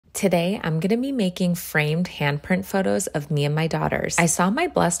Today, I'm going to be making framed handprint photos of me and my daughters. I saw my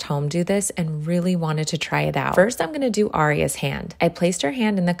blessed home do this and really wanted to try it out. First, I'm going to do Aria's hand. I placed her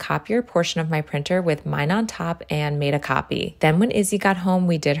hand in the copier portion of my printer with mine on top and made a copy. Then when Izzy got home,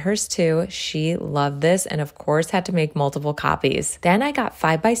 we did hers too. She loved this and of course had to make multiple copies. Then I got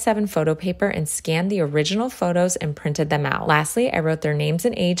 5x7 photo paper and scanned the original photos and printed them out. Lastly, I wrote their names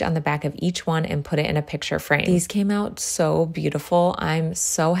and age on the back of each one and put it in a picture frame. These came out so beautiful. I'm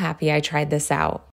so happy I tried this out.